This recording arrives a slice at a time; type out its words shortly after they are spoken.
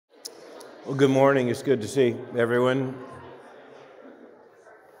Well, good morning. It's good to see everyone.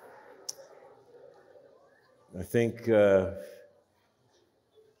 I think the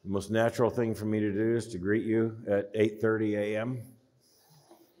most natural thing for me to do is to greet you at 8:30 a.m.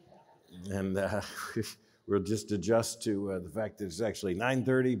 And we'll just adjust to the fact that it's actually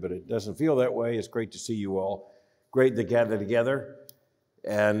 9:30, but it doesn't feel that way. It's great to see you all. Great to gather together.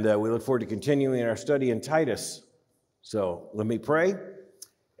 And we look forward to continuing our study in Titus. So let me pray.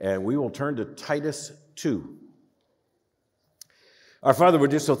 And we will turn to Titus 2. Our Father, we're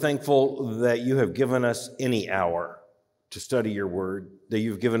just so thankful that you have given us any hour to study your word, that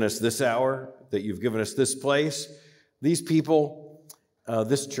you've given us this hour, that you've given us this place, these people,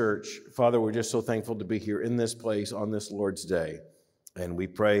 this church. Father, we're just so thankful to be here in this place on this Lord's Day. And we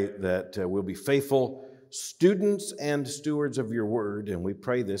pray that we'll be faithful students and stewards of your word, and we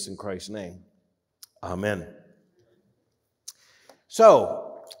pray this in Christ's name. Amen. So,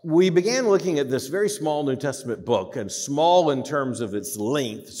 we began looking at this very small New Testament book, and small in terms of its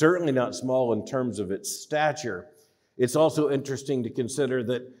length, certainly not small in terms of its stature. It's also interesting to consider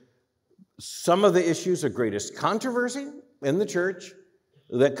that some of the issues of greatest controversy in the church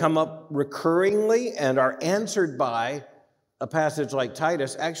that come up recurringly and are answered by a passage like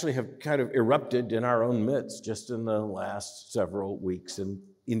Titus actually have kind of erupted in our own midst just in the last several weeks and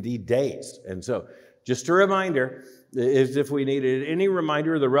indeed days. And so, just a reminder, as if we needed any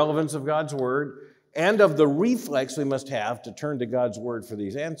reminder of the relevance of God's word and of the reflex we must have to turn to God's word for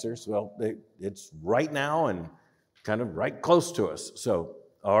these answers. Well, it's right now and kind of right close to us. So,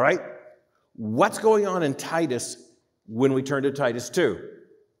 all right, what's going on in Titus when we turn to Titus 2?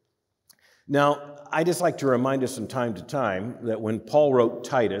 Now, I just like to remind us from time to time that when Paul wrote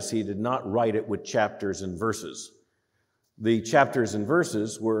Titus, he did not write it with chapters and verses. The chapters and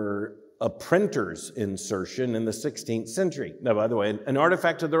verses were a printer's insertion in the 16th century. Now, by the way, an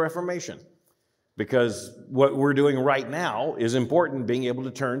artifact of the Reformation, because what we're doing right now is important, being able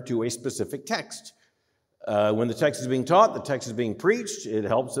to turn to a specific text. When the text is being taught, the text is being preached, it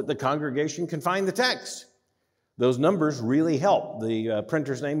helps that the congregation can find the text. Those numbers really help. The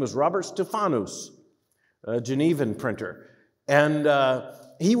printer's name was Robert Stephanus, a Genevan printer. And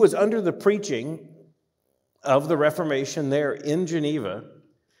he was under the preaching of the Reformation there in Geneva.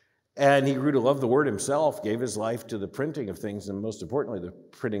 And he grew to love the Word himself, gave his life to the printing of things, and most importantly, the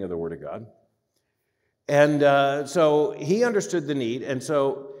printing of the Word of God. And so he understood the need, and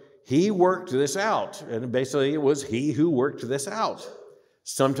so he worked this out. And basically, it was he who worked this out.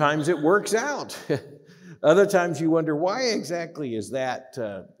 Sometimes it works out. Other times you wonder, why exactly is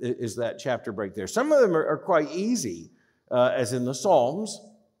that chapter break there? Some of them are quite easy, as in the Psalms,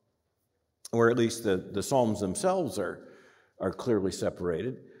 or at least the Psalms themselves are clearly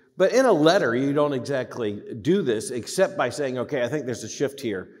separated. But in a letter, you don't exactly do this except by saying, okay, I think there's a shift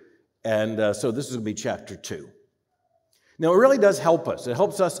here. And so this is going to be chapter 2. Now, it really does help us. It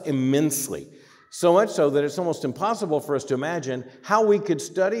helps us immensely. So much so that it's almost impossible for us to imagine how we could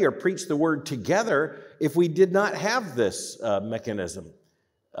study or preach the word together if we did not have this mechanism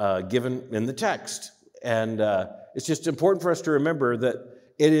given in the text. And it's just important for us to remember that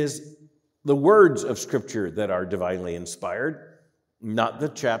it is the words of Scripture that are divinely inspired, not the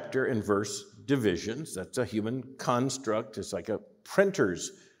chapter and verse divisions. That's a human construct. It's like a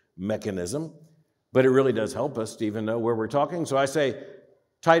printer's mechanism. But it really does help us to even know where we're talking. So I say,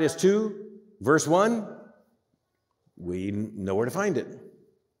 Titus 2, verse 1, we know where to find it.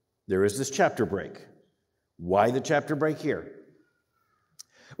 There is this chapter break. Why the chapter break here?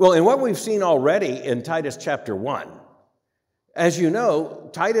 Well, in what we've seen already in Titus chapter 1, as you know,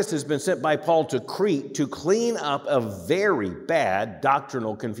 Titus has been sent by Paul to Crete to clean up a very bad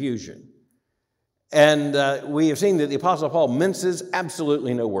doctrinal confusion. And we have seen that the Apostle Paul minces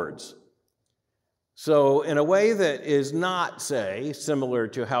absolutely no words. So in a way that is not, say, similar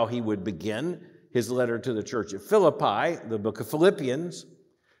to how he would begin his letter to the church at Philippi, the book of Philippians,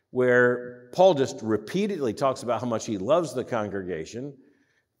 where Paul just repeatedly talks about how much he loves the congregation.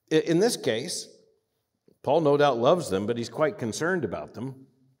 In this case, Paul no doubt loves them, but he's quite concerned about them.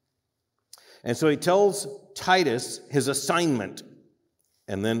 And so he tells Titus his assignment,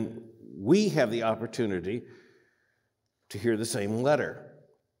 and then we have the opportunity to hear the same letter.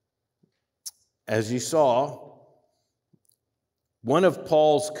 As you saw, one of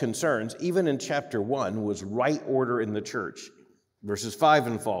Paul's concerns, even in chapter 1, was right order in the church. Verses 5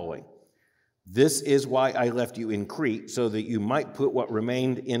 and following. This is why I left you in Crete, so that you might put what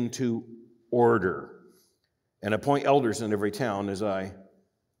remained into order, and appoint elders in every town as I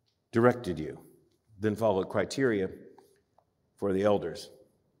directed you. Then followed criteria for the elders.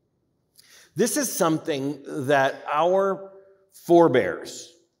 This is something that our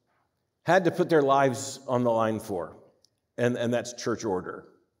forebears had to put their lives on the line for, and that's church order.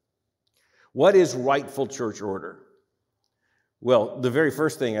 What is rightful church order? Well, the very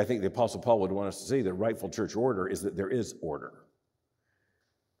first thing I think the Apostle Paul would want us to see, the rightful church order, is that there is order.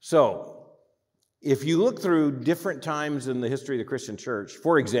 So, if you look through different times in the history of the Christian church,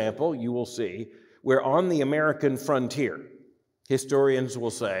 for example, you will see where on the American frontier, historians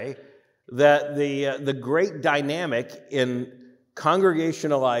will say that the great dynamic in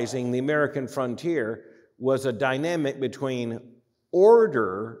congregationalizing the American frontier was a dynamic between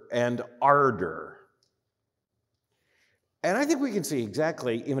order and ardor. And I think we can see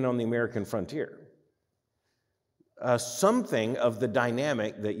exactly, even on the American frontier, something of the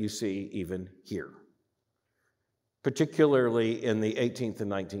dynamic that you see even here, particularly in the 18th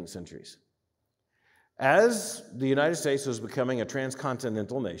and 19th centuries. As the United States was becoming a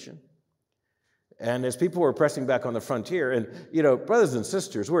transcontinental nation, and as people were pressing back on the frontier, and, you know, brothers and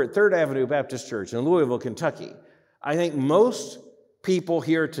sisters, we're at 3rd Avenue Baptist Church in Louisville, Kentucky. I think most people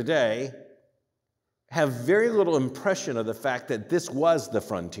here today have very little impression of the fact that this was the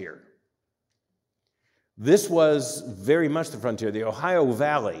frontier. This was very much the frontier. The Ohio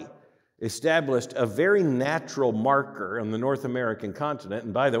Valley established a very natural marker on the North American continent.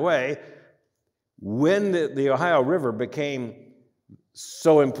 And by the way, when the Ohio River became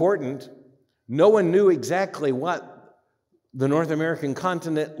so important, no one knew exactly what the North American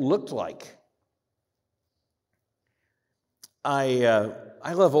continent looked like.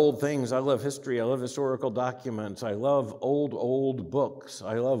 I love old things. I love history. I love historical documents. I love old books.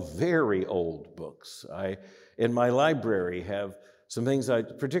 I love very old books. I, in my library, have some things I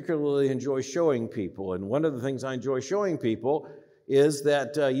particularly enjoy showing people. And one of the things I enjoy showing people is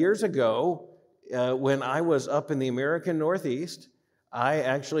that years ago, when I was up in the American Northeast, I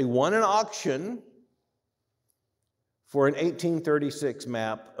actually won an auction for an 1836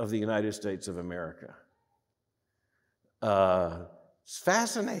 map of the United States of America. It's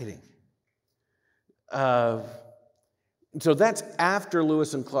fascinating. So that's after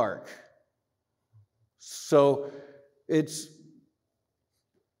Lewis and Clark. So it's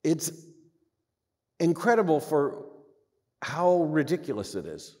incredible for how ridiculous it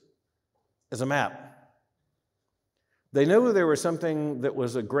is as a map. They knew there was something that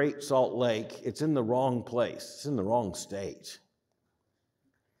was a Great Salt Lake. It's in the wrong place. It's in the wrong state.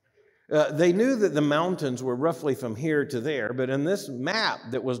 They knew that the mountains were roughly from here to there, but in this map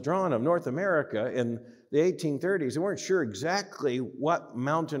that was drawn of North America in the 1830s, they weren't sure exactly what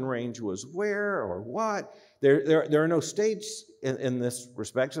mountain range was where or what. There are no states in this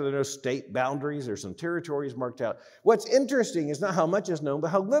respect, so there are no state boundaries. There's some territories marked out. What's interesting is not how much is known, but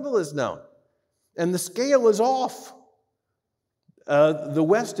how little is known. And the scale is off. The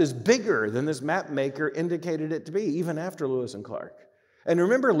West is bigger than this map maker indicated it to be, even after Lewis and Clark. And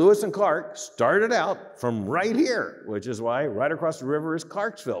remember, Lewis and Clark started out from right here, which is why right across the river is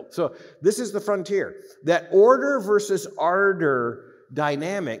Clarksville. So this is the frontier. That order versus ardor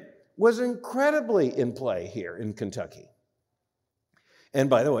dynamic was incredibly in play here in Kentucky. And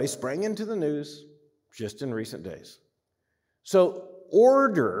by the way, sprang into the news just in recent days. So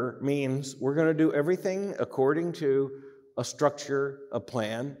order means we're going to do everything according to a structure, a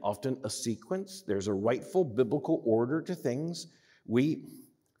plan, often a sequence. There's a rightful biblical order to things.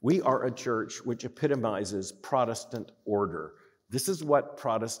 We are a church which epitomizes Protestant order. This is what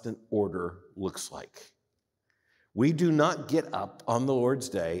Protestant order looks like. We do not get up on the Lord's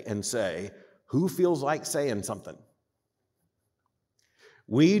Day and say, who feels like saying something?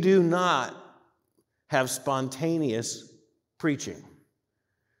 We do not have spontaneous preaching.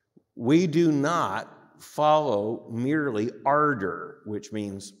 We do not follow merely ardor, which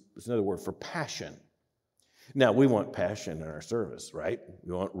means, it's another word for passion. Now, we want passion in our service, right?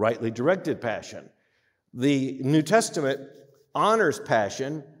 We want rightly directed passion. The New Testament honors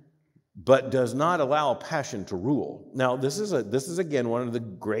passion, but does not allow passion to rule. Now, this is again one of the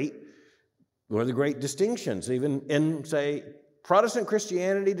great distinctions, even in, say, Protestant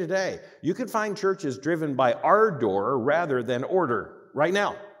Christianity today. You could find churches driven by ardor rather than order right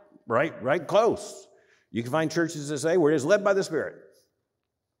now, right close. You can find churches that say we're just led by the Spirit.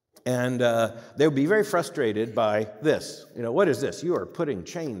 And they would be very frustrated by this. You know, what is this? You are putting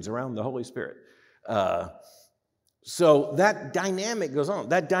chains around the Holy Spirit. So that dynamic goes on.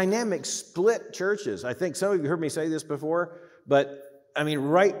 That dynamic split churches. I think some of you heard me say this before, but I mean,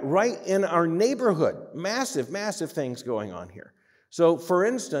 right in our neighborhood, massive things going on here. So, for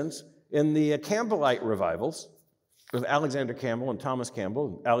instance, in the Campbellite revivals of Alexander Campbell and Thomas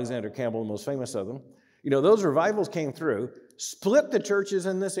Campbell, Alexander Campbell, the most famous of them, you know, those revivals came through, split the churches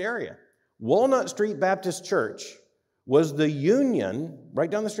in this area. Walnut Street Baptist Church was the union, right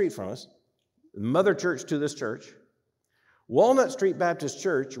down the street from us, mother church to this church. Walnut Street Baptist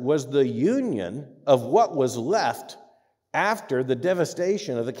Church was the union of what was left after the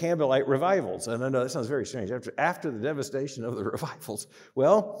devastation of the Campbellite revivals. And I know that sounds very strange. After the devastation of the revivals.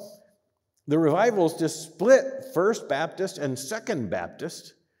 Well, the revivals just split First Baptist and Second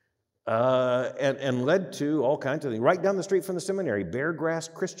Baptist and led to all kinds of things. Right down the street from the seminary,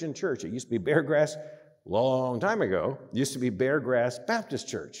 Beargrass Christian Church. It used to be Beargrass long time ago. It used to be Beargrass Baptist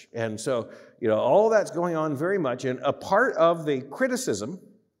Church. And so, all that's going on very much. And a part of the criticism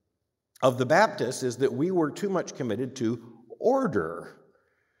of the Baptists is that we were too much committed to order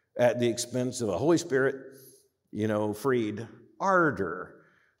at the expense of a Holy Spirit, freed ardor.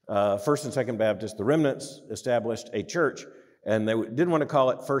 First and Second Baptist, the remnants established a church, and they didn't want to call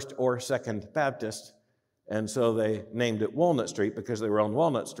it First or Second Baptist, and so they named it Walnut Street because they were on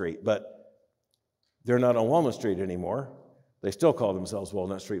Walnut Street, but they're not on Walnut Street anymore. They still call themselves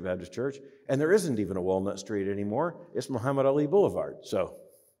Walnut Street Baptist Church, and there isn't even a Walnut Street anymore. It's Muhammad Ali Boulevard. So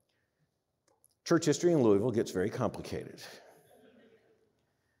church history in Louisville gets very complicated.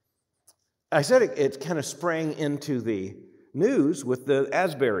 I said it kind of sprang into the news with the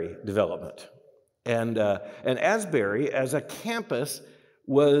Asbury development. And Asbury, as a campus,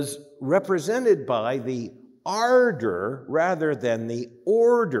 was represented by the ardor rather than the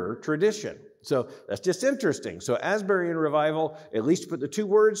order tradition. So that's just interesting. So Asbury and revival, at least to put the two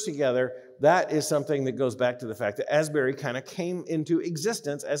words together, that is something that goes back to the fact that Asbury kind of came into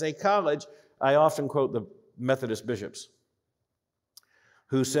existence as a college. I often quote the Methodist bishops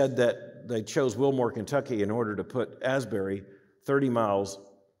who said that they chose Wilmore, Kentucky in order to put Asbury 30 miles,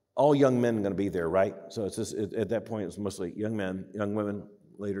 all young men going to be there, right? So it's just, at that point, it's mostly young men, young women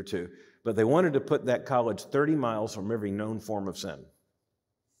later too. But they wanted to put that college 30 miles from every known form of sin.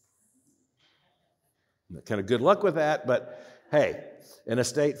 Kind of good luck with that, but hey, in a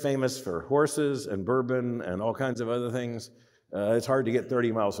state famous for horses and bourbon and all kinds of other things, it's hard to get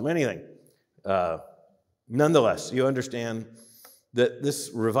 30 miles from anything. Nonetheless, you understand that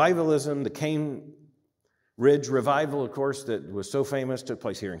this revivalism, the Cane Ridge revival, of course, that was so famous, took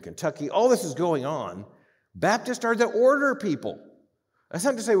place here in Kentucky. All this is going on. Baptists are the order people. That's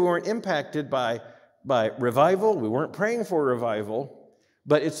not to say we weren't impacted by revival. We weren't praying for revival.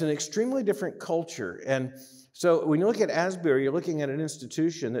 But it's an extremely different culture. And so when you look at Asbury, you're looking at an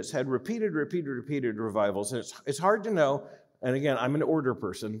institution that's had repeated revivals. And it's hard to know. And again, I'm an order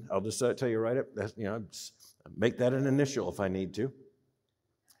person. I'll just tell you right up. Make that an initial if I need to.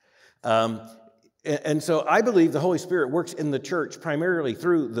 And so I believe the Holy Spirit works in the church primarily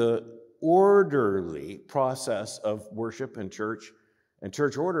through the orderly process of worship and church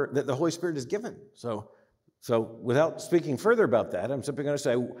order that the Holy Spirit is given. So without speaking further about that, I'm simply going to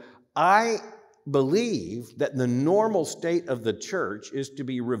say, I believe that the normal state of the church is to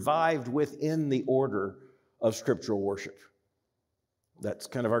be revived within the order of scriptural worship. That's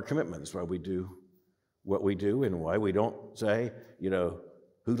kind of our commitment. That's why we do what we do and why we don't say,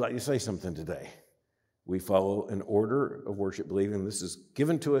 who'd like to say something today? We follow an order of worship, believing this is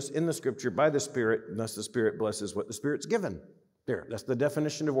given to us in the Scripture by the Spirit, and thus the Spirit blesses what the Spirit's given. There, that's the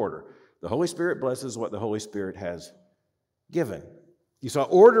definition of order. The Holy Spirit blesses what the Holy Spirit has given. You saw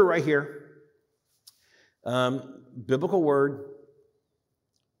order right here. Biblical word.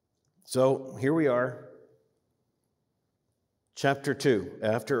 So here we are. Chapter 2.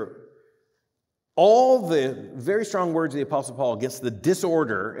 After all the very strong words of the Apostle Paul against the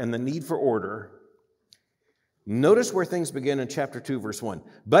disorder and the need for order, notice where things begin in chapter 2, verse 1.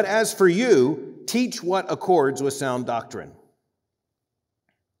 But as for you, teach what accords with sound doctrine.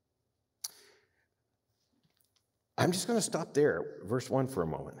 I'm just going to stop there, verse 1 for a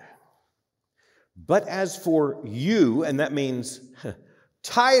moment. But as for you, and that means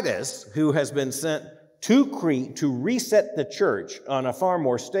Titus, who has been sent to Crete to reset the church on a far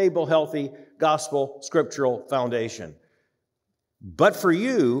more stable, healthy, gospel, scriptural foundation. But for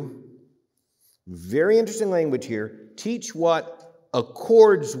you, very interesting language here, teach what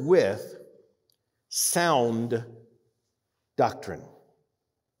accords with sound doctrine.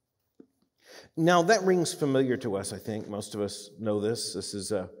 Now, that rings familiar to us, I think. Most of us know this. This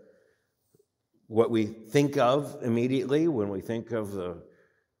is what we think of immediately when we think of the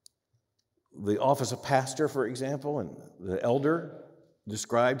office of pastor, for example, and the elder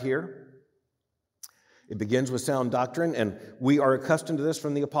described here. It begins with sound doctrine, and we are accustomed to this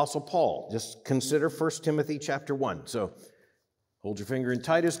from the Apostle Paul. Just consider 1 Timothy chapter 1. So hold your finger in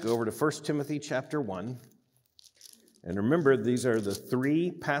Titus, go over to 1 Timothy chapter 1. And remember, these are the three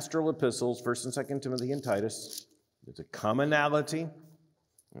pastoral epistles, 1 and 2 Timothy and Titus. There's a commonality.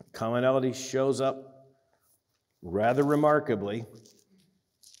 Commonality shows up rather remarkably,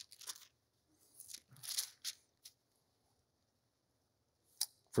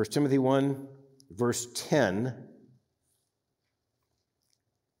 First Timothy 1, verse 10.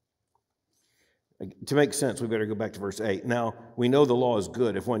 To make sense, we better go back to verse 8. Now, we know the law is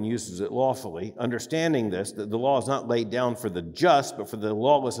good if one uses it lawfully, understanding this, that the law is not laid down for the just, but for the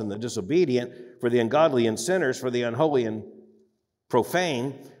lawless and the disobedient, for the ungodly and sinners, for the unholy and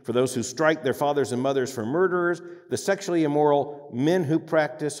profane, for those who strike their fathers and mothers, for murderers, the sexually immoral, men who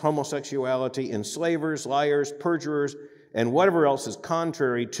practice homosexuality, enslavers, liars, perjurers, and whatever else is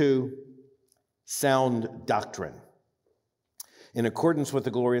contrary to sound doctrine, in accordance with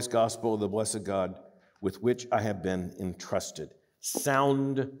the glorious gospel of the blessed God, with which I have been entrusted.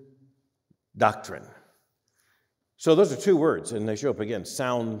 Sound doctrine. So those are two words, and they show up again,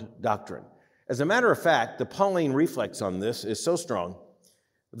 sound doctrine. As a matter of fact, the Pauline reflex on this is so strong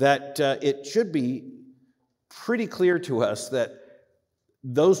that it should be pretty clear to us that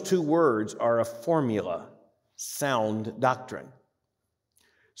those two words are a formula, sound doctrine.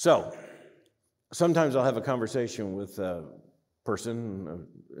 So sometimes I'll have a conversation with a person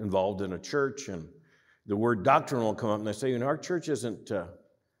involved in a church, and the word doctrine will come up, and they say, our church isn't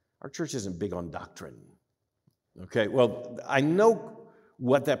big on doctrine. Okay, well, I know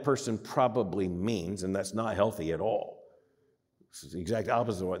what that person probably means, and that's not healthy at all. This is the exact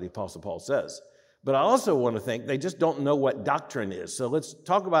opposite of what the Apostle Paul says. But I also want to think they just don't know what doctrine is. So let's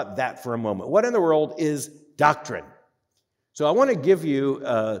talk about that for a moment. What in the world is doctrine? So I want to give you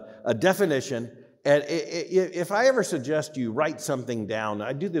a definition. And if I ever suggest you write something down,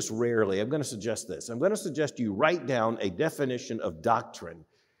 I do this rarely, I'm going to suggest this. I'm going to suggest you write down a definition of doctrine.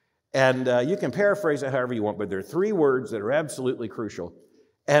 And you can paraphrase it however you want, but there are three words that are absolutely crucial.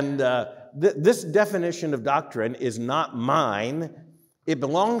 And this definition of doctrine is not mine. It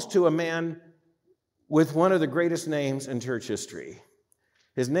belongs to a man with one of the greatest names in church history.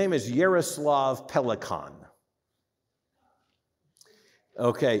 His name is Yaroslav Pelikan.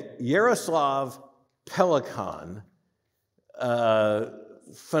 Okay, Yaroslav Pelikan,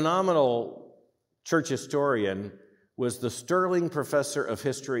 phenomenal church historian, was the Sterling Professor of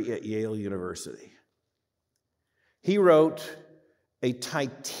History at Yale University. He wrote a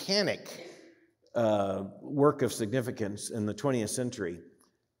titanic work of significance in the 20th century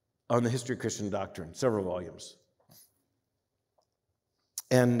on the history of Christian doctrine, several volumes.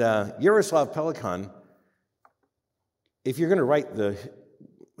 And Yaroslav Pelikan, if you're going to write the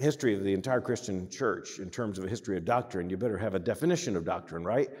history of the entire Christian church in terms of a history of doctrine, you better have a definition of doctrine,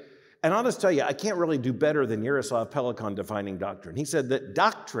 right? And I'll just tell you, I can't really do better than Yaroslav Pelikan defining doctrine. He said that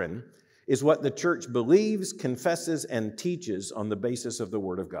doctrine is what the church believes, confesses, and teaches on the basis of the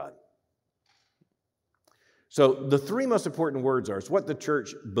Word of God. So the three most important words are, it's what the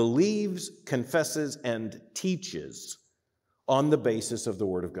church believes, confesses, and teaches on the basis of the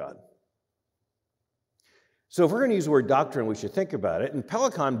Word of God. So if we're going to use the word doctrine, we should think about it. And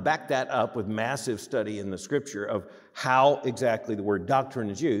Pelikan backed that up with massive study in the Scripture of how exactly the word doctrine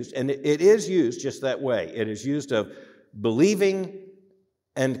is used. And it is used just that way. It is used of believing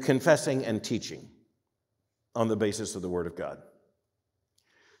and confessing and teaching on the basis of the Word of God.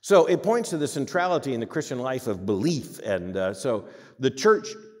 So it points to the centrality in the Christian life of belief. And so the church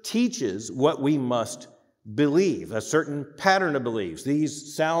teaches what we must believe, a certain pattern of beliefs,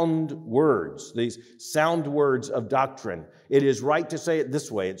 these sound words of doctrine. It is right to say it this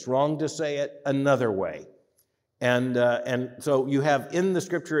way. It's wrong to say it another way. And so you have in the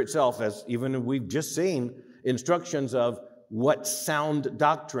Scripture itself, as even we've just seen, instructions of what sound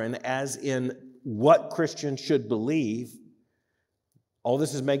doctrine, as in what Christians should believe. All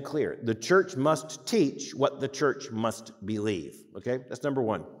this is made clear. The church must teach what the church must believe. Okay, that's number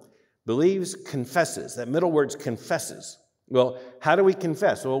one. Believes, confesses. That middle word's confesses. Well, how do we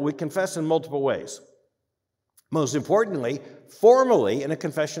confess? Well, we confess in multiple ways. Most importantly, formally in a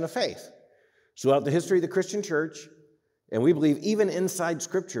confession of faith. Throughout the history of the Christian church, and we believe even inside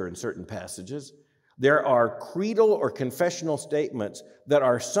Scripture in certain passages, there are creedal or confessional statements that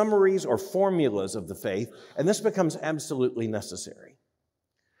are summaries or formulas of the faith, and this becomes absolutely necessary.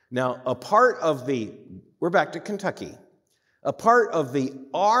 Now, we're back to Kentucky. A part of the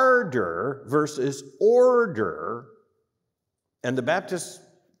ardor versus order, and the Baptists,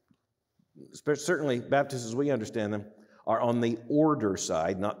 certainly Baptists as we understand them, are on the order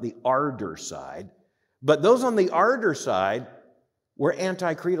side, not the ardor side. But those on the ardor side were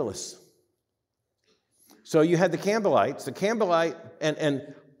anti-creedalists. So you had the Campbellites,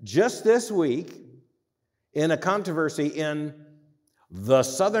 and just this week, in a controversy in the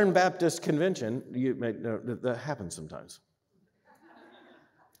Southern Baptist Convention, that happens sometimes.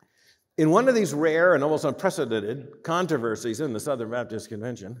 In one of these rare and almost unprecedented controversies in the Southern Baptist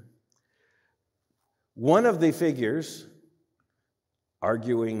Convention, one of the figures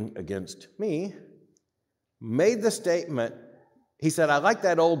arguing against me made the statement, he said, I like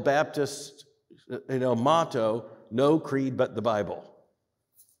that old Baptist motto, no creed but the Bible.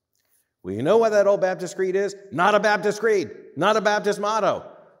 Well, you know what that old Baptist creed is? Not a Baptist creed, not a Baptist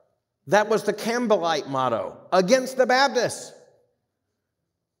motto. That was the Campbellite motto against the Baptists.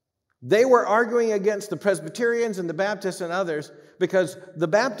 They were arguing against the Presbyterians and the Baptists and others because the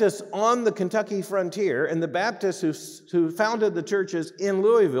Baptists on the Kentucky frontier and the Baptists who founded the churches in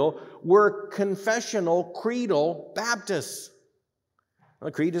Louisville were confessional, creedal Baptists.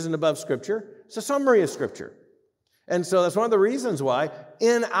 Well, creed isn't above Scripture. It's a summary of Scripture. And so that's one of the reasons why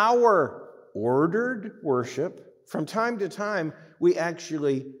in our ordered worship, from time to time, we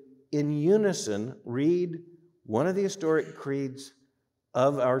actually in unison read one of the historic creeds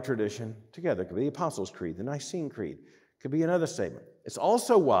of our tradition together. It could be the Apostles' Creed, the Nicene Creed. It could be another statement. It's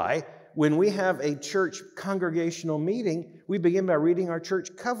also why when we have a church congregational meeting, we begin by reading our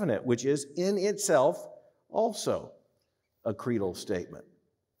church covenant, which is in itself also a creedal statement.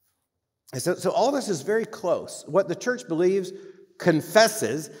 And so all this is very close. What the church believes,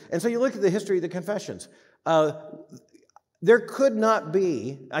 confesses, and so you look at the history of the confessions. There could not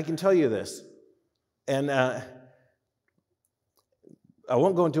be, I can tell you this, and I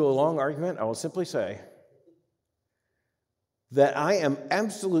won't go into a long argument. I will simply say that I am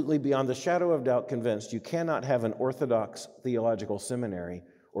absolutely beyond the shadow of doubt convinced you cannot have an Orthodox theological seminary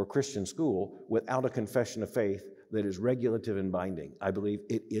or Christian school without a confession of faith that is regulative and binding. I believe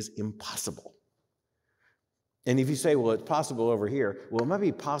it is impossible. And if you say, well, it's possible over here, well, it might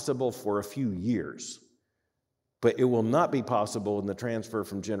be possible for a few years, but it will not be possible in the transfer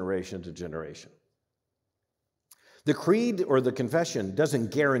from generation to generation. The creed or the confession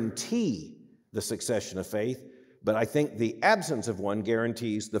doesn't guarantee the succession of faith, but I think the absence of one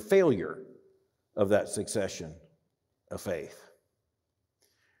guarantees the failure of that succession of faith.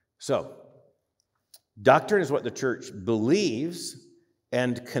 So, doctrine is what the church believes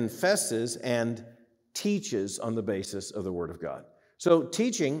and confesses and teaches on the basis of the Word of God. So,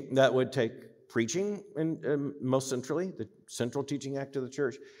 teaching, that would take preaching most centrally, the central teaching act of the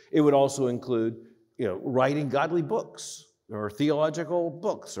church. It would also include writing godly books or theological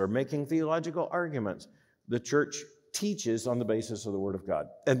books or making theological arguments. The church teaches on the basis of the Word of God.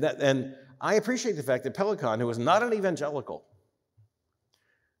 And I appreciate the fact that Pelican, who was not an evangelical,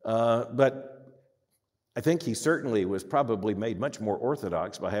 but I think he certainly was probably made much more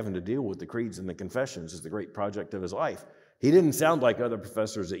orthodox by having to deal with the creeds and the confessions as the great project of his life. He didn't sound like other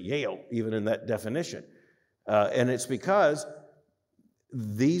professors at Yale, even in that definition. And it's because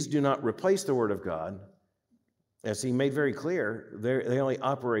these do not replace the Word of God. As he made very clear, they only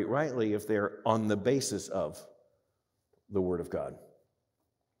operate rightly if they're on the basis of the Word of God.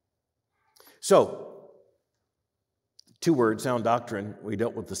 So, two words, sound doctrine. We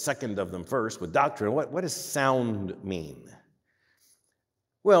dealt with the second of them first, with doctrine. What does sound mean?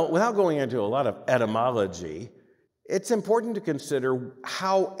 Well, without going into a lot of etymology, it's important to consider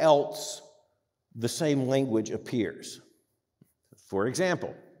how else the same language appears. For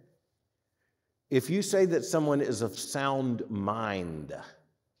example, if you say that someone is of sound mind,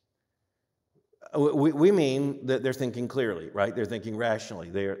 we mean that they're thinking clearly, right? They're thinking rationally.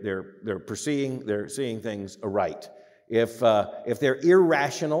 They're seeing things aright. If they're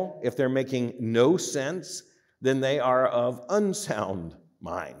irrational, if they're making no sense, then they are of unsound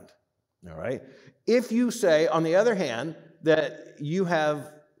mind. All right? If you say, on the other hand, that you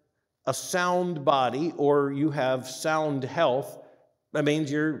have a sound body or you have sound health, that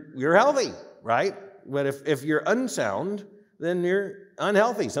means you're healthy, right? But if you're unsound, then you're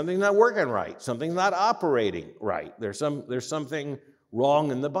unhealthy. Something's not working right. Something's not operating right. There's something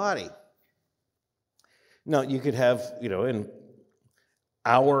wrong in the body. Now, you could have, in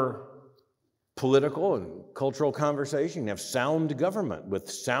our political and cultural conversation, you have sound government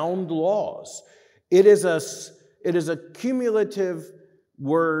with sound laws. It is a cumulative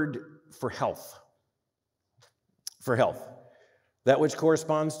word for health. For health. That which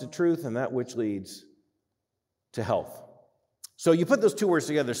corresponds to truth and that which leads to health. So you put those two words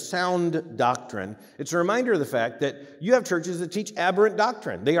together, sound doctrine. It's a reminder of the fact that you have churches that teach aberrant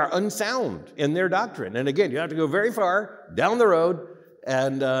doctrine. They are unsound in their doctrine. And again, you have to go very far down the road,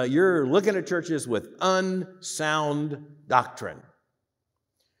 and you're looking at churches with unsound doctrine.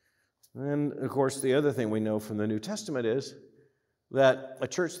 And, of course, the other thing we know from the New Testament is that a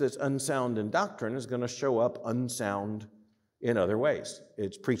church that's unsound in doctrine is going to show up unsound in other ways.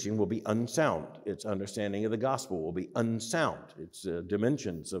 Its preaching will be unsound. Its understanding of the gospel will be unsound. Its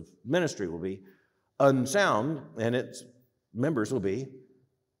dimensions of ministry will be unsound, and its members will be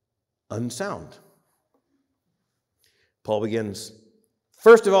unsound. Paul begins,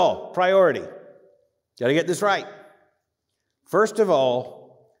 first of all, priority. Got to get this right. First of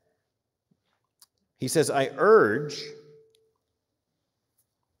all, he says, I urge,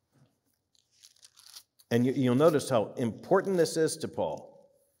 and you'll notice how important this is to Paul.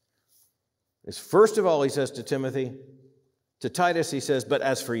 Is first of all, he says to Timothy, to Titus, he says, but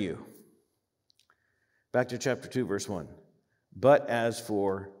as for you. Back to chapter 2, verse 1. But as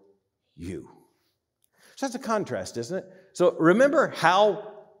for you. So that's a contrast, isn't it? So remember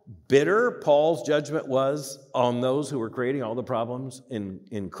how bitter Paul's judgment was on those who were creating all the problems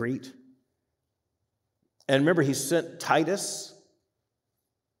in Crete? And remember, he sent Titus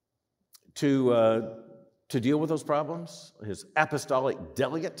to deal with those problems, his apostolic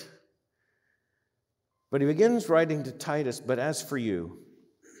delegate. But he begins writing to Titus, but as for you,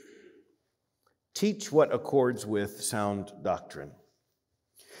 teach what accords with sound doctrine.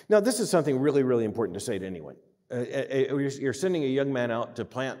 Now, this is something really, really important to say to anyone. You're sending a young man out to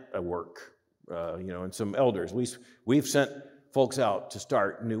plant a work, and some elders. We've sent folks out to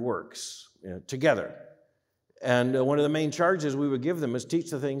start new works together. And one of the main charges we would give them is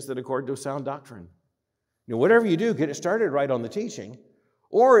teach the things that accord to sound doctrine. Whatever you do, get it started right on the teaching.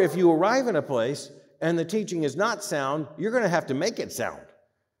 Or if you arrive in a place and the teaching is not sound, you're going to have to make it sound.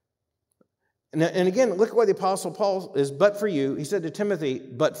 And again, look at what the Apostle Paul is, but for you. He said to Timothy,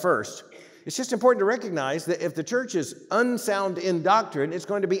 but first. It's just important to recognize that if the church is unsound in doctrine, it's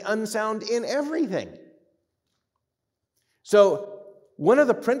going to be unsound in everything. So one of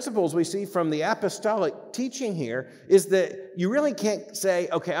the principles we see from the apostolic teaching here is that you really can't say,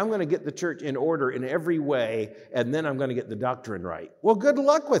 okay, I'm going to get the church in order in every way, and then I'm going to get the doctrine right. Well, good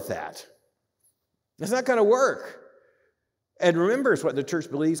luck with that. It's not going to work. And remembers what the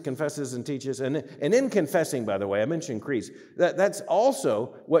church believes, confesses, and teaches. And in confessing, by the way, I mentioned creeds. That's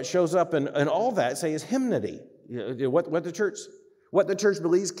also what shows up in all that, say, is hymnody. What the church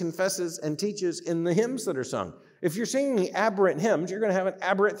believes, confesses, and teaches in the hymns that are sung. If you're singing aberrant hymns, you're going to have an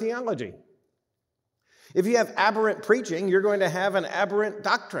aberrant theology. If you have aberrant preaching, you're going to have an aberrant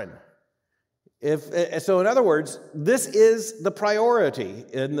doctrine. So in other words, this is the priority.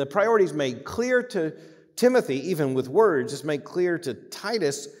 And the priority is made clear to Timothy, even with words, is made clear to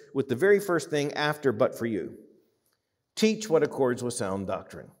Titus with the very first thing after, but for you. Teach what accords with sound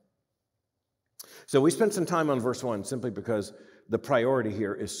doctrine. So we spent some time on verse 1 simply because the priority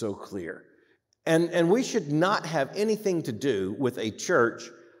here is so clear. And we should not have anything to do with a church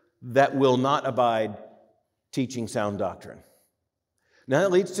that will not abide teaching sound doctrine. Now,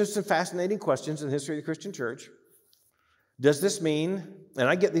 that leads to some fascinating questions in the history of the Christian church. Does this mean, and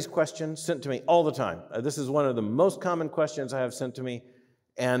I get these questions sent to me all the time. This is one of the most common questions I have sent to me,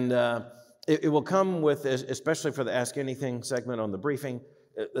 and it will come with, especially for the Ask Anything segment on the briefing,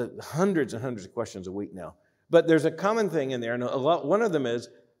 hundreds and hundreds of questions a week now. But there's a common thing in there, and one of them is,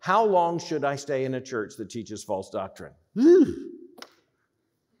 how long should I stay in a church that teaches false doctrine?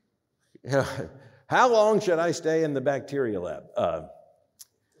 How long should I stay in the bacteria lab?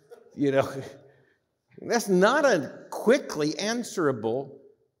 That's not a quickly answerable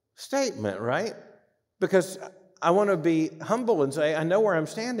statement, right? Because I want to be humble and say, I know where I'm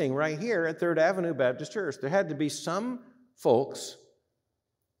standing right here at 3rd Avenue Baptist Church. There had to be some folks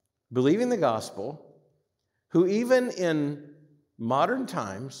believing the gospel who even in modern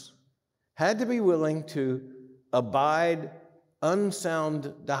times had to be willing to abide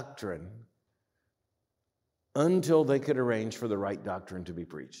unsound doctrine until they could arrange for the right doctrine to be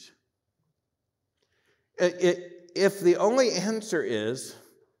preached. If the only answer is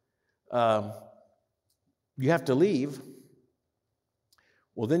you have to leave,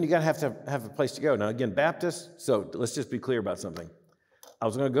 well, then you got to have a place to go. Now, again, Baptists, so let's just be clear about something. I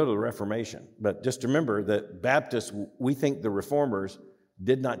was going to go to the Reformation, but just remember that Baptists, we think the Reformers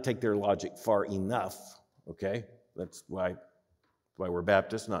did not take their logic far enough, okay? That's why we're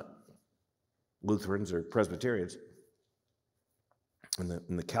Baptists, not Lutherans or Presbyterians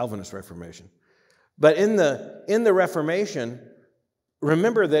in the Calvinist Reformation. But in the Reformation,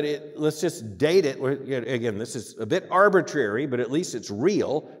 remember that let's just date it. Again, this is a bit arbitrary, but at least it's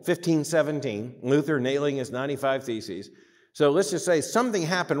real. 1517, Luther nailing his 95 Theses. So let's just say something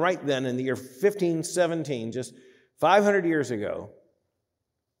happened right then in the year 1517, just 500 years ago.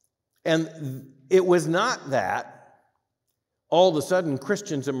 And it was not that all of a sudden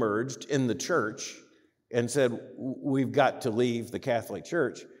Christians emerged in the church and said, we've got to leave the Catholic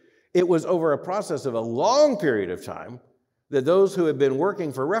Church. It was over a process of a long period of time that those who have been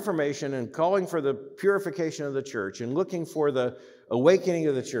working for Reformation and calling for the purification of the church and looking for the awakening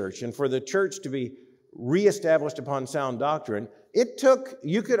of the church and for the church to be reestablished upon sound doctrine, it took,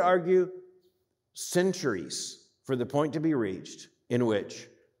 you could argue, centuries for the point to be reached in which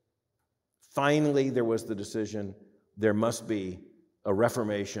finally there was the decision there must be a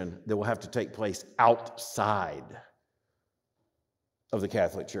reformation that will have to take place outside of the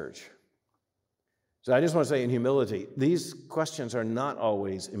Catholic Church. So I just want to say in humility, these questions are not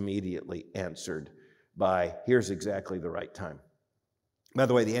always immediately answered by, here's exactly the right time. By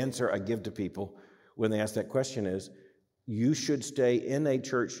the way, the answer I give to people when they ask that question is, you should stay in a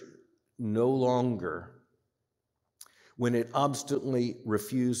church no longer when it obstinately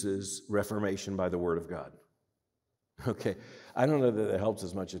refuses reformation by the Word of God. Okay, I don't know that that helps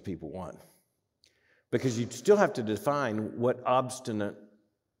as much as people want, because you still have to define what obstinate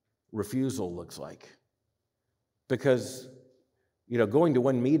refusal looks like. Because, going to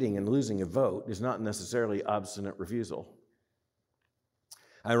one meeting and losing a vote is not necessarily obstinate refusal.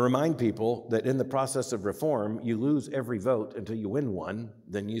 I remind people that in the process of reform, you lose every vote until you win one,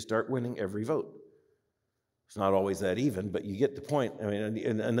 then you start winning every vote. It's not always that even, but you get the point. I mean,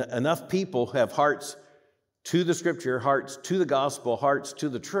 enough people have hearts to the Scripture, hearts to the gospel, hearts to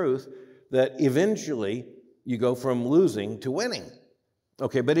the truth, that eventually you go from losing to winning.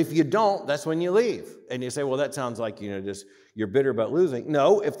 Okay, but if you don't, that's when you leave. And you say, well, that sounds like, you're bitter about losing.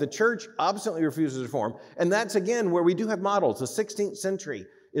 No, if the church obstinately refuses reform, and that's, again, where we do have models. The 16th century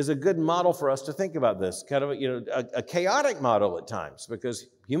is a good model for us to think about this, kind of, a chaotic model at times, because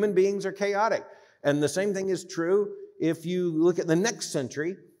human beings are chaotic. And the same thing is true if you look at the next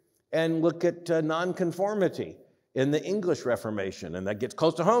century and look at nonconformity in the English Reformation. And that gets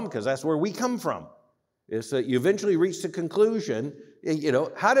close to home because that's where we come from. Is that you eventually reach the conclusion,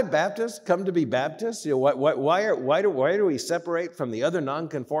 how did Baptists come to be Baptists? Why do we separate from the other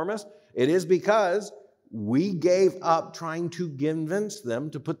nonconformists? It is because we gave up trying to convince them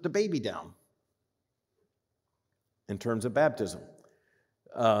to put the baby down in terms of baptism.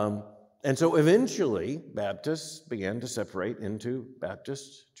 And so eventually, Baptists began to separate into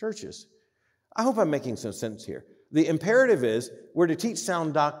Baptist churches. I hope I'm making some sense here. The imperative is, we're to teach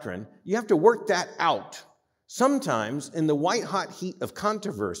sound doctrine. You have to work that out, sometimes in the white-hot heat of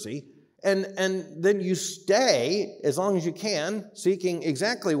controversy, and then you stay, as long as you can, seeking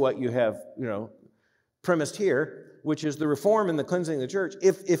exactly what you have, premised here, which is the reform and the cleansing of the church.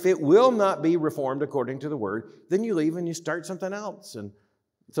 If it will not be reformed according to the Word, then you leave and you start something else. And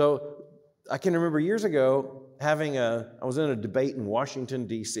so I can remember years ago I was in a debate in Washington,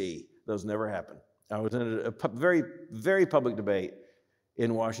 D.C. Those never happened. I was in a very, very public debate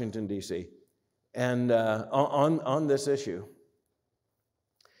in Washington, D.C., and on this issue.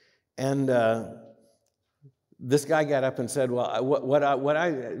 And this guy got up and said, well,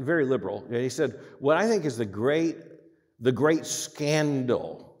 very liberal. He said, what I think is the great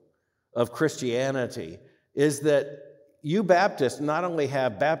scandal of Christianity is that you Baptists not only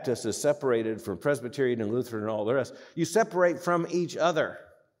have Baptists as separated from Presbyterian and Lutheran and all the rest, you separate from each other.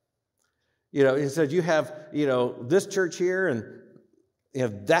 He said you have, this church here and you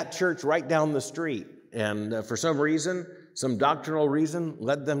have that church right down the street. And for some reason, some doctrinal reason,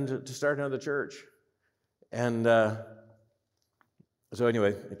 led them to start another church. And so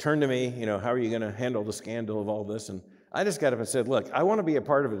anyway, it turned to me, how are you going to handle the scandal of all this? And I just got up and said, look, I want to be a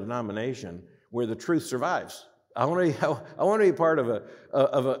part of a denomination where the truth survives. I want to be part of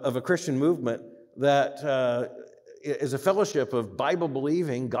a Christian movement that is a fellowship of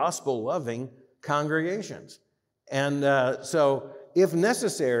Bible-believing, gospel-loving congregations. And so, if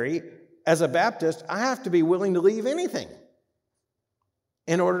necessary, as a Baptist, I have to be willing to leave anything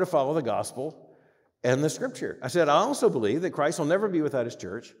in order to follow the gospel and the Scripture. I said, I also believe that Christ will never be without His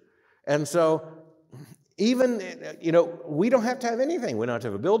church. And so, even, we don't have to have anything. We don't have to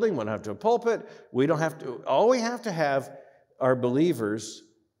have a building. We don't have to have a pulpit. We don't have to. All we have to have are believers,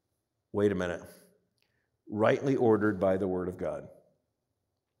 wait a minute, rightly ordered by the Word of God.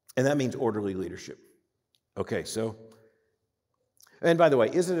 And that means orderly leadership. Okay, so, and by the way,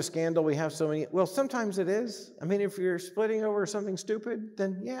 is it a scandal we have so many? Well, sometimes it is. I mean, if you're splitting over something stupid,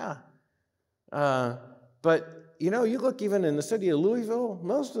 then yeah. But you look even in the city of Louisville,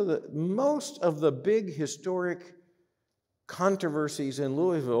 most of the big historic controversies in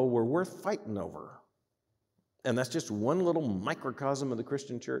Louisville were worth fighting over. And that's just one little microcosm of the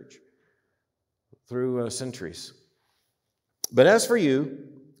Christian church through centuries. But as for you,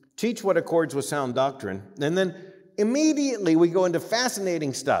 teach what accords with sound doctrine. And then immediately we go into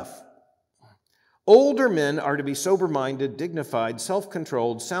fascinating stuff. Older men are to be sober-minded, dignified,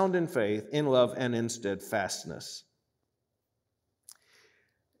 self-controlled, sound in faith, in love, and in steadfastness.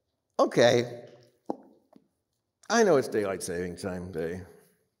 Okay, I know it's daylight savings time day.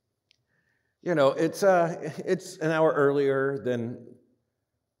 You know, it's an hour earlier than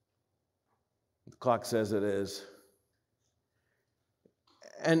the clock says it is.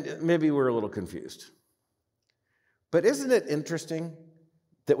 And maybe we're a little confused. But isn't it interesting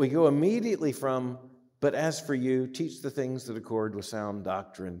that we go immediately from, but as for you, teach the things that accord with sound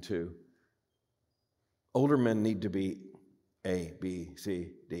doctrine, to older men need to be A, B,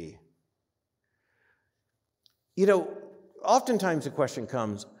 C, D. You know, oftentimes the question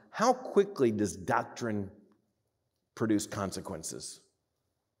comes, how quickly does doctrine produce consequences?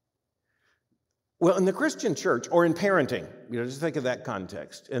 Well, in the Christian church, or in parenting, just think of that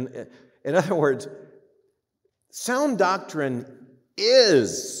context. In other words, sound doctrine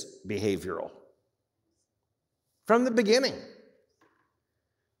is behavioral from the beginning.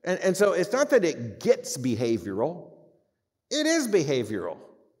 And so it's not that it gets behavioral, it is behavioral.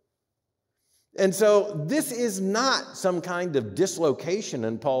 And so this is not some kind of dislocation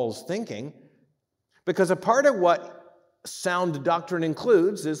in Paul's thinking, because a part of what sound doctrine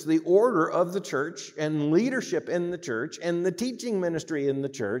includes is the order of the church and leadership in the church and the teaching ministry in the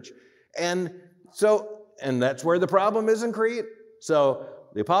church. And that's where the problem is in Crete. So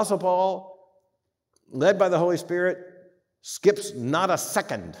the Apostle Paul, led by the Holy Spirit, skips not a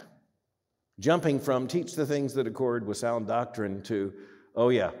second, jumping from teach the things that accord with sound doctrine to, oh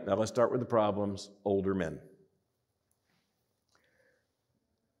yeah, now let's start with the problems, older men.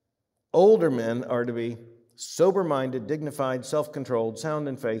 Older men are to be sober-minded, dignified, self-controlled, sound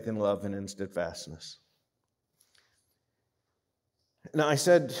in faith, in love, and in steadfastness. Now, I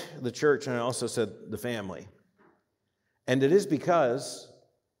said the church, and I also said the family. And it is because,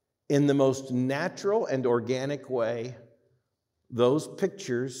 in the most natural and organic way, those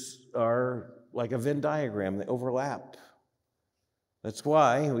pictures are like a Venn diagram. They overlap. That's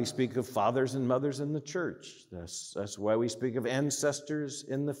why we speak of fathers and mothers in the church. That's why we speak of ancestors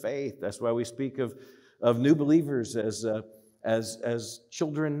in the faith. That's why we speak of new believers as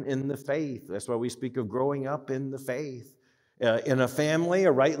children in the faith. That's why we speak of growing up in the faith. In a family,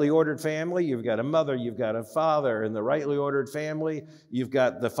 a rightly ordered family, you've got a mother, you've got a father. In the rightly ordered family, you've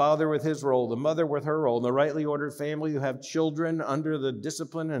got the father with his role, the mother with her role. In the rightly ordered family, you have children under the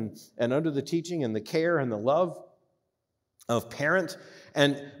discipline and under the teaching and the care and the love of parents.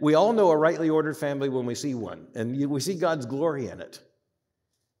 And we all know a rightly ordered family when we see one, and we see God's glory in it.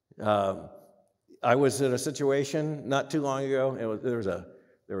 I was in a situation not too long ago.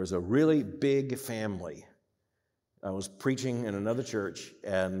 There was a really big family. I was preaching in another church,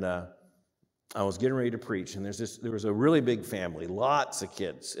 and I was getting ready to preach. And there was a really big family, lots of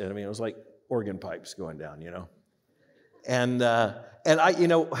kids. And I mean, it was like organ pipes going down, And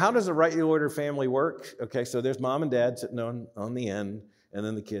how does a rightly ordered family work? Okay, so there's mom and dad sitting on the end, and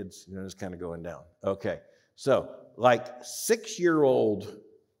then the kids, just kind of going down. Okay, so like 6-year-old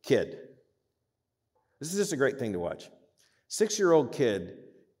kid. This is just a great thing to watch. 6-year-old kid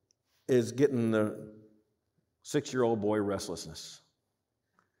is getting the 6-year-old boy restlessness.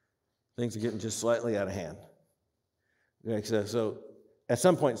 Things are getting just slightly out of hand. Okay, so at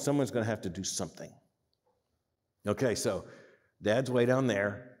some point, someone's going to have to do something. Okay, so Dad's way down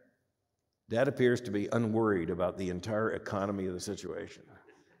there. Dad appears to be unworried about the entire economy of the situation.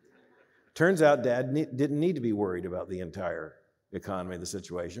 Turns out Dad didn't need to be worried about the entire economy of the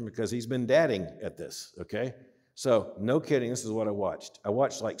situation because he's been dadding at this, okay? So, no kidding, this is what I watched. I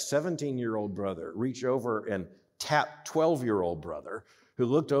watched like 17-year-old brother reach over and tap 12-year-old brother who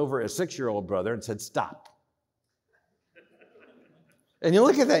looked over at 6-year-old brother and said, stop. And you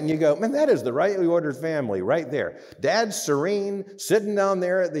look at that and you go, man, that is the rightly ordered family right there. Dad's serene, sitting down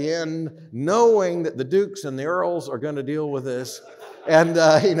there at the end, knowing that the dukes and the earls are going to deal with this. And,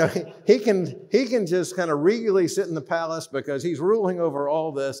 he can just kind of regally sit in the palace because he's ruling over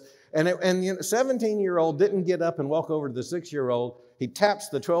all this. And 17-year-old didn't get up and walk over to the 6-year-old. He taps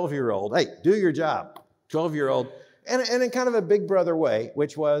the 12-year-old. Hey, do your job, 12-year-old. And in kind of a big brother way,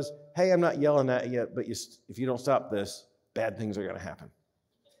 which was, hey, I'm not yelling at you yet, but if you don't stop this, bad things are going to happen.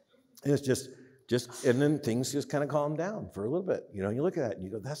 And it's just, and then things just kind of calm down for a little bit. You look at that and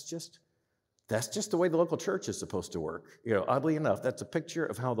you go, that's just the way the local church is supposed to work. Oddly enough, that's a picture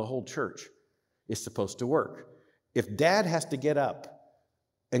of how the whole church is supposed to work. If Dad has to get up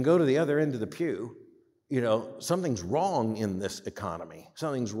and go to the other end of the pew, something's wrong in this economy.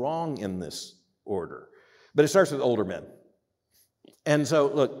 Something's wrong in this order. But it starts with older men. And so,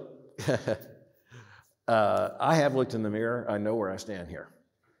 look, I have looked in the mirror. I know where I stand here.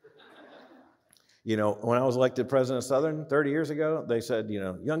 When I was elected president of Southern 30 years ago, they said,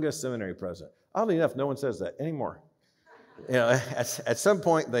 youngest seminary president. Oddly enough, no one says that anymore. You know, at some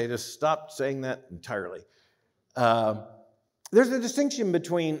point, they just stopped saying that entirely. There's a distinction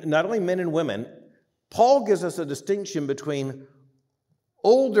between not only men and women. Paul gives us a distinction between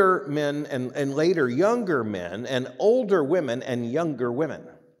older men and later younger men, and older women and younger women.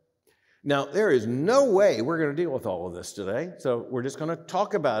 Now, there is no way we're going to deal with all of this today, so we're just going to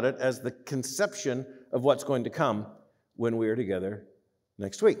talk about it as the conception of what's going to come when we are together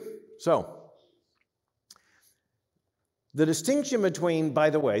next week. So, the distinction between, by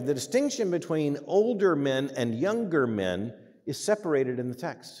the way, the distinction between older men and younger men is separated in the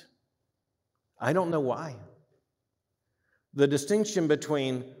text. I don't know why. The distinction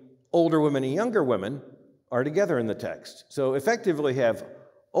between older women and younger women are together in the text. So effectively have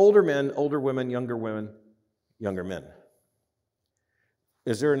older men, older women, younger men.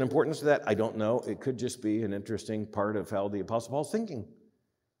 Is there an importance to that? I don't know. It could just be an interesting part of how the Apostle Paul's thinking.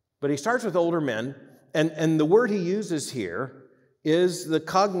 But he starts with older men, and the word he uses here is the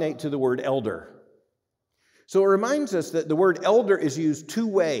cognate to the word elder. So it reminds us that the word elder is used two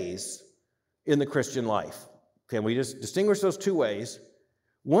ways in the Christian life. Can we just distinguish those two ways?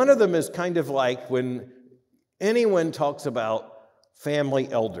 One of them is kind of like when anyone talks about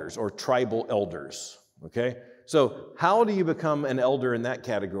family elders or tribal elders, okay? So how do you become an elder in that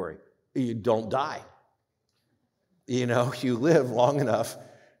category? You don't die. You know, you live long enough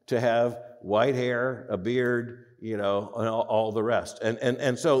to have white hair, a beard, you know, and all the rest.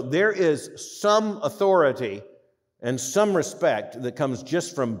 And so there is some authority and some respect that comes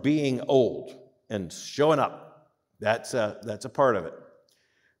just from being old and showing up. That's a part of it.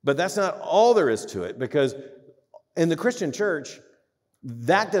 But that's not all there is to it, because in the Christian church,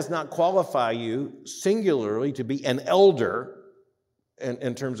 that does not qualify you singularly to be an elder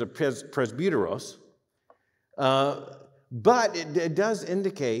in terms of presbyteros, but it does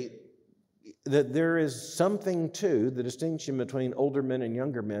indicate that there is something to the distinction between older men and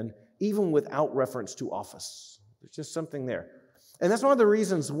younger men, even without reference to office. There's just something there. And that's one of the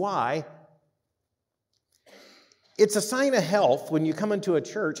reasons why it's a sign of health when you come into a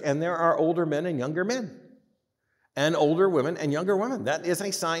church and there are older men and younger men, and older women and younger women. That is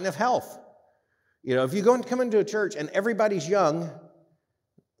a sign of health. You know, if you come into a church and everybody's young,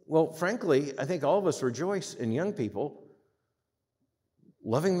 well, frankly, I think all of us rejoice in young people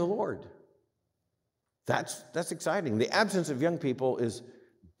loving the Lord. That's exciting. The absence of young people is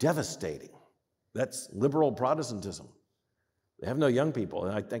devastating. That's liberal Protestantism. They have no young people.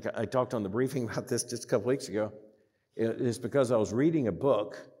 And I think I talked on the briefing about this just a couple weeks ago. It is because I was reading a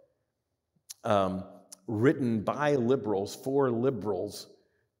book written by liberals for liberals,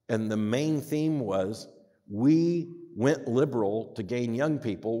 and the main theme was, we went liberal to gain young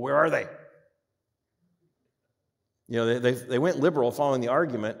people. Where are they? You know, they went liberal following the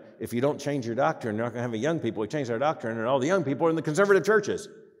argument, if you don't change your doctrine, you're not going to have young people. We changed our doctrine, and all the young people are in the conservative churches.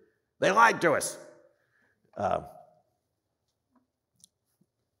 They lied to us.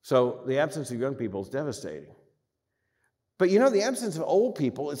 So the absence of young people is devastating. But you know, the absence of old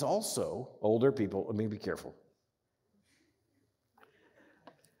people is also older people. Let me be careful.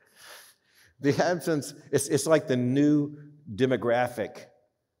 The absence, it's like the new demographic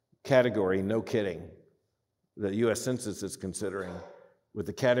category, no kidding, the U.S. Census is considering, with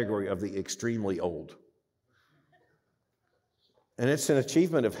the category of the extremely old. And it's an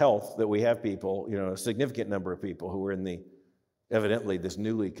achievement of health that we have people, you know, a significant number of people who are in the, evidently, this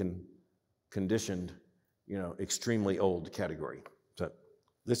newly conditioned, you know, extremely old category. So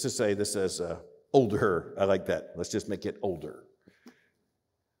let's just say this as older. I like that. Let's just make it older.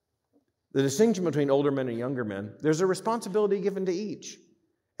 The distinction between older men and younger men, there's a responsibility given to each.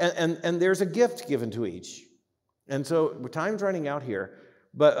 And there's a gift given to each. And so time's running out here.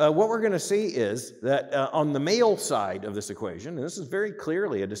 But what we're going to see is that on the male side of this equation, and this is very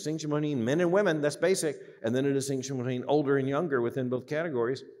clearly a distinction between men and women, that's basic, and then a distinction between older and younger within both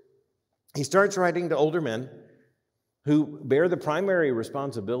categories. He starts writing to older men who bear the primary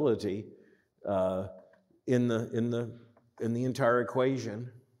responsibility in the entire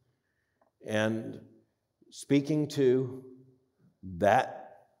equation, and speaking to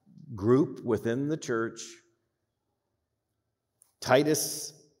that group within the church,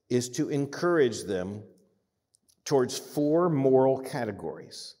 Titus is to encourage them towards 4 moral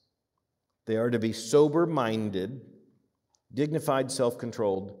categories. They are to be sober-minded, dignified,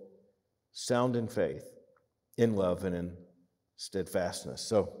 self-controlled, sound in faith, in love, and in steadfastness.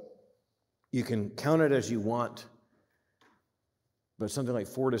 So you can count it as you want, but something like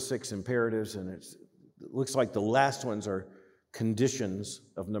 4 to 6 imperatives, and it looks like the last ones are conditions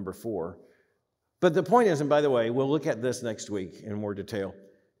of number 4. But the point is, and by the way, we'll look at this next week in more detail.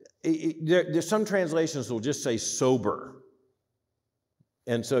 There's some translations will just say sober.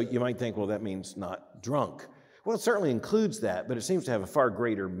 And so you might think, well, that means not drunk. Well, it certainly includes that, but it seems to have a far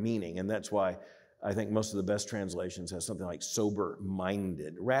greater meaning, and that's why I think most of the best translations have something like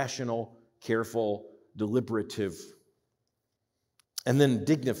sober-minded, rational, careful, deliberative, and then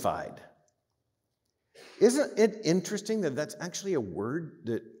dignified. Isn't it interesting that that's actually a word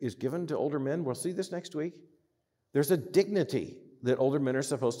that is given to older men? We'll see this next week. There's a dignity that older men are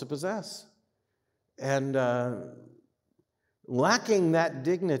supposed to possess. And lacking that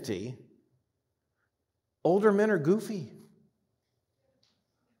dignity, older men are goofy.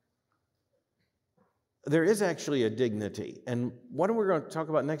 There is actually a dignity. And what we're going to talk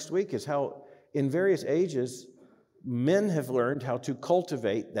about next week is how in various ages, men have learned how to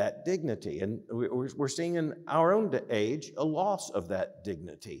cultivate that dignity. And we're seeing in our own age a loss of that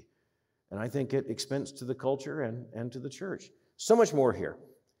dignity. And I think it extends to the culture and to the church. So much more here.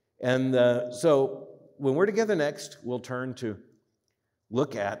 And so when we're together next, we'll turn to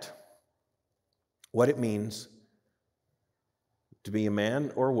look at what it means to be a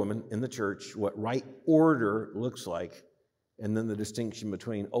man or a woman in the church, what right order looks like, and then the distinction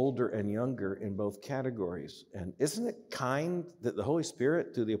between older and younger in both categories. And isn't it kind that the Holy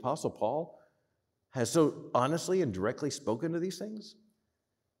Spirit, through the Apostle Paul, has so honestly and directly spoken to these things?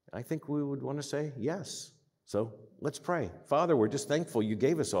 I think we would want to say yes. So let's pray. Father, we're just thankful you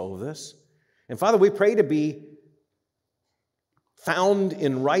gave us all of this. And Father, we pray to be found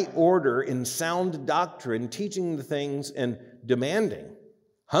in right order, in sound doctrine, teaching the things and demanding,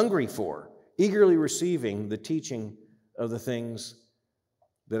 hungry for, eagerly receiving the teaching of the things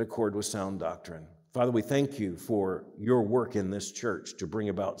that accord with sound doctrine. Father, we thank you for your work in this church to bring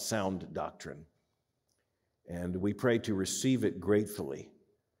about sound doctrine. And we pray to receive it gratefully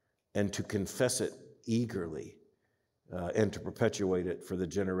and to confess it eagerly and to perpetuate it for the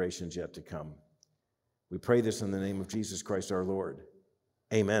generations yet to come. We pray this in the name of Jesus Christ our Lord.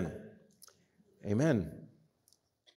 Amen. Amen.